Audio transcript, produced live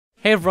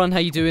Hey everyone, how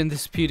you doing?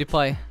 This is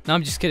PewDiePie. No,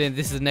 I'm just kidding,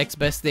 this is the next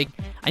best thing.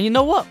 And you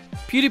know what?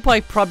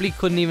 PewDiePie probably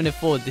couldn't even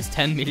afford this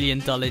 $10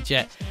 million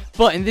jet.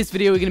 But in this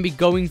video, we're going to be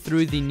going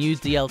through the new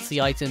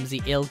DLC items,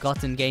 the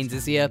ill-gotten gains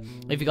this year.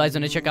 If you guys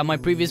want to check out my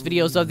previous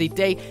videos of the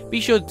day, be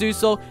sure to do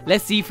so.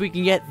 Let's see if we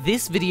can get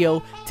this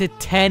video to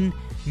 10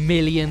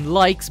 million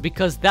likes,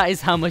 because that is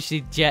how much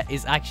the jet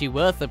is actually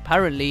worth.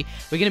 Apparently,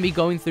 we're going to be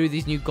going through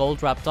these new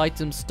gold wrapped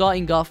items,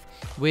 starting off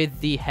with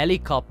the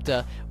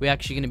helicopter. We're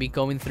actually going to be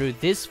going through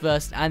this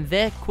first, and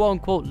they're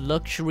quote-unquote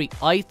luxury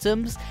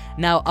items.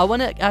 Now, I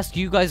want to ask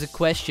you guys a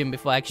question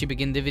before I actually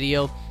begin the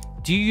video.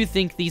 Do you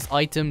think these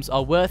items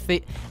are worth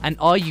it, and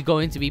are you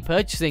going to be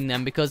purchasing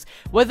them? Because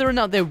whether or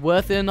not they're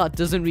worth it or not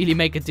doesn't really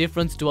make a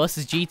difference to us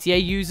as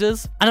GTA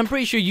users. And I'm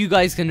pretty sure you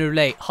guys can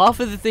relate. Half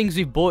of the things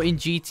we bought in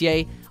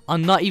GTA are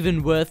not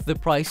even worth the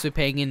price we're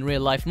paying in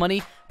real life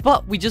money,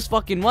 but we just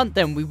fucking want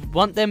them. We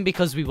want them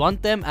because we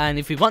want them, and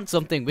if we want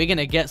something, we're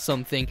gonna get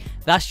something.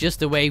 That's just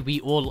the way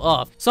we all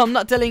are. So I'm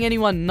not telling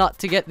anyone not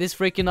to get this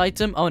freaking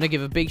item. I want to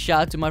give a big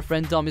shout out to my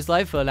friend Tommy's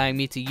Life for allowing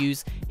me to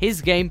use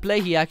his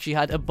gameplay. He actually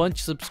had a bunch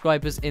of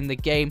subscribers in the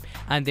game,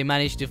 and they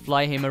managed to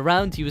fly him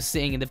around. He was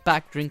sitting in the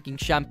back drinking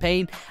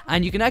champagne,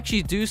 and you can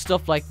actually do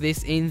stuff like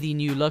this in the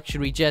new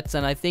luxury jets,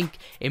 and I think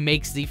it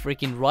makes the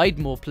freaking ride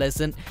more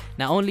pleasant.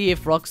 Now, only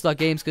if Rockstar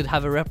Games could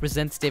have a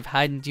representative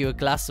hand you a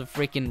glass of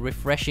freaking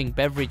refreshing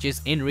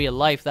beverages in real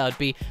life, that would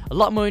be a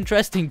lot more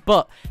interesting.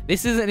 But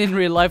this isn't in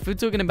real life, we're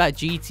talking about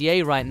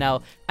GTA right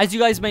now. As you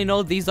guys may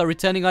know, these are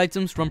returning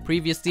items from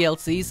previous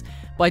DLCs,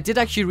 but I did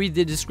actually read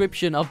the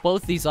description of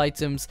both these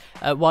items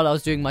while I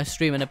was doing my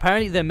stream, and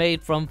apparently they're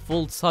made from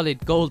full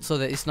solid gold, so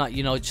that it's not,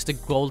 you know, just a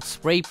gold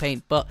spray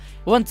paint. But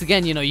once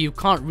again, you know, you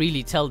can't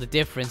really tell the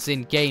difference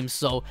in games,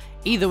 so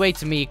either way,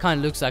 to me, it kind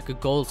of looks like a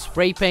gold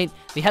spray paint.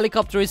 The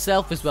helicopter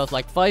itself is worth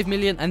like 5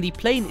 million, and the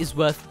plane is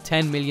worth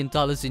 $10 million in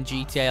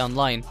GTA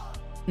Online.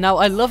 Now,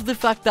 I love the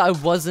fact that I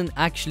wasn't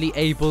actually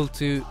able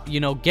to, you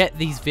know, get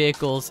these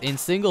vehicles in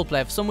single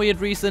player. For some weird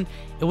reason,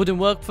 it wouldn't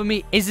work for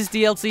me. Is this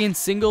DLC in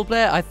single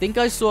player? I think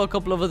I saw a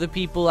couple of other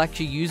people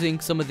actually using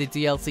some of the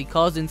DLC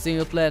cars in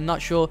single player.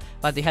 Not sure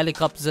about the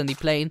helicopters and the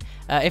plane.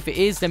 If it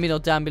is, let me know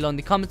down below in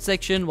the comment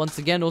section. Once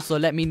again, also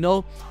let me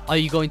know, are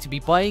you going to be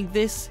buying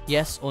this?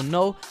 Yes or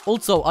no?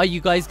 Also, are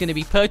you guys going to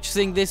be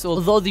purchasing this?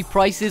 Although the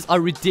prices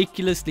are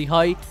ridiculously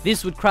high,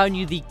 this would crown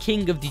you the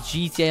king of the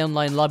GTA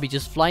Online lobby,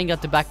 just flying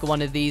out the back of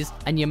one of these,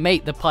 and your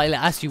mate, the pilot,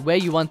 asks you where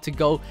you want to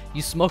go.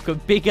 You smoke a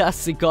big ass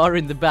cigar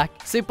in the back,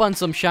 sip on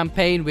some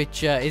champagne,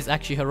 which is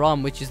actually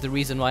haram, which is the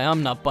reason why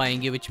I'm not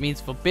buying it, which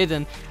means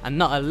forbidden and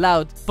not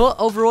allowed. But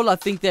overall, I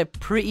think they're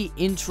pretty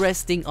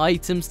interesting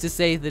items, to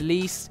say the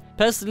least.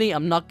 Personally,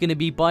 I'm not going to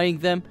be buying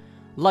them.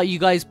 A lot of you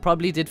guys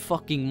probably did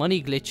fucking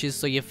money glitches,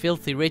 so you're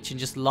filthy rich and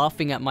just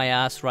laughing at my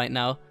ass right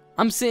now.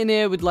 I'm sitting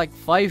here with like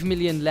 5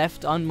 million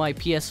left on my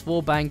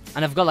PS4 bank,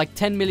 and I've got like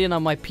 10 million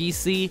on my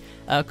PC,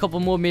 a couple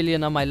more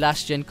million on my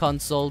last gen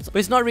consoles. But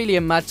it's not really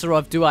a matter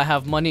of do I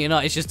have money or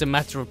not, it's just a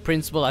matter of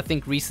principle. I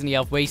think recently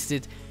I've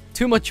wasted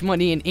too much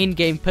money in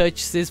in-game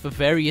purchases for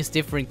various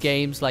different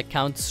games like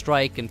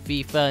Counter-Strike and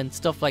FIFA and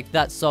stuff like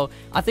that. So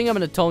I think I'm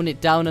going to tone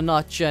it down a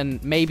notch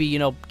and maybe, you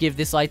know, give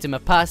this item a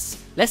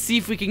pass. Let's see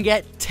if we can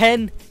get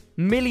 10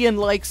 million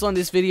likes on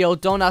this video.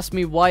 Don't ask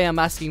me why I'm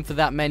asking for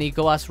that many.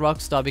 Go ask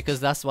Rockstar, because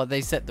that's what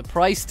they set the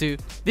price to.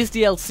 This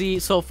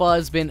DLC so far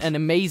has been an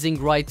amazing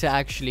ride to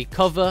actually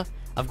cover.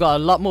 I've got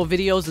a lot more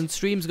videos and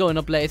streams going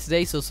up later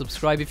today, so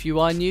subscribe if you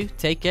are new.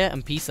 Take care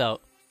and peace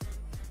out.